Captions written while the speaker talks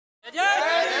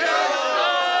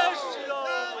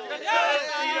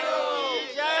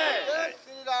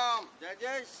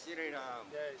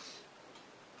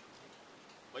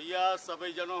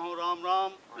सभी जनों हो राम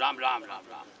राम राम राम राम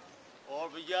राम। और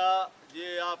भैया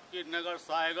ये आपके नगर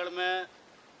साहेगढ़ में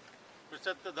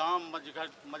प्रसिद्ध धाम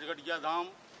मजघटिया धाम,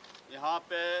 यहाँ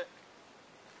पे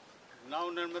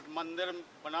नवनिर्मित मंदिर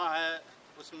बना है,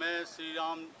 उसमें श्री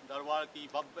राम दरबार की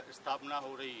भव्य स्थापना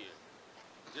हो रही है,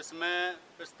 जिसमें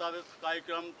प्रस्तावित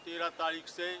कार्यक्रम 13 तारीख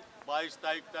से 22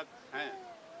 तारीख तक हैं।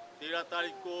 13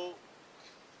 तारीख को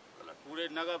पूरे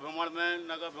नगर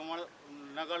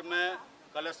में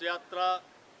कलश यात्रा,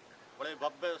 बड़े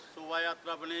भव्य शोभा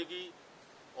यात्रा बनेगी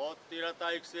और 13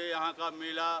 तारीख से यहाँ का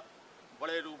मेला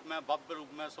बड़े रूप में भव्य रूप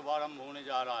में शुभारंभ होने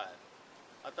जा रहा है।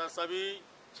 अतः सभी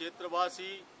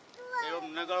क्षेत्रवासी एवं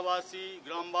नगरवासी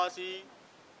ग्रामवासी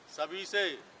सभी से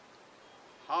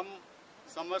हम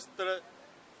समस्त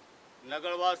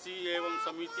नगरवासी एवं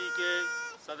समिति के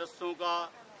सदस्यों का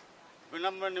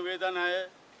विनम्र निवेदन है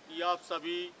कि आप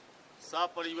सभी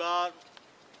सपरिवार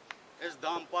इस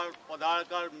धाम पर पधार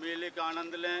कर मेले का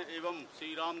आनंद लें एवं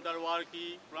श्री राम दरबार की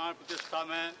प्राण प्रतिष्ठा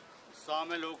में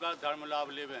शामिल होकर धर्म लाभ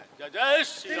लेवें। जय जय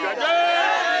श्री राम।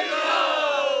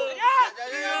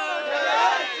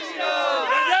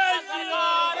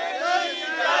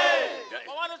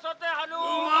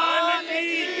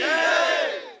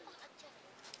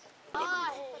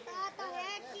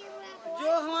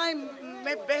 जो हमारी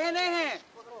बहनें हैं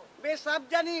वे सब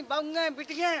जनी बंगे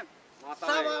बिटिया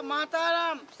सब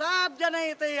माताराम सब जने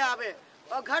इतने आवे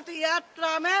और घट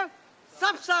यात्रा में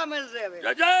सब शामिल रहे।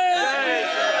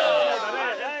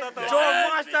 जो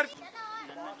मास्टर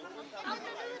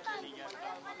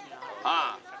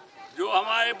हाँ, जो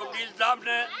हमारे वकील साहब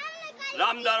ने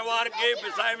राम दरबार के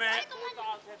विषय में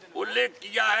उल्लेख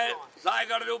किया है,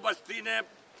 साहेगढ़ जो बस्ती ने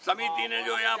समिति ने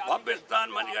जो यहाँ भव्य स्थान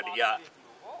मजघटिया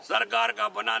सरकार का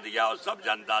बना दिया और सब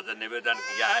जनता से निवेदन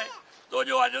किया है, तो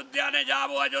जो अयोध्या ने जा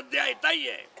वो अयोध्या इतना ही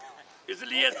है,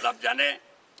 इसलिए सब जने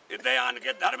इतने आन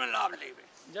के धर्म लाभ लेवे।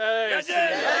 जय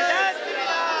जय।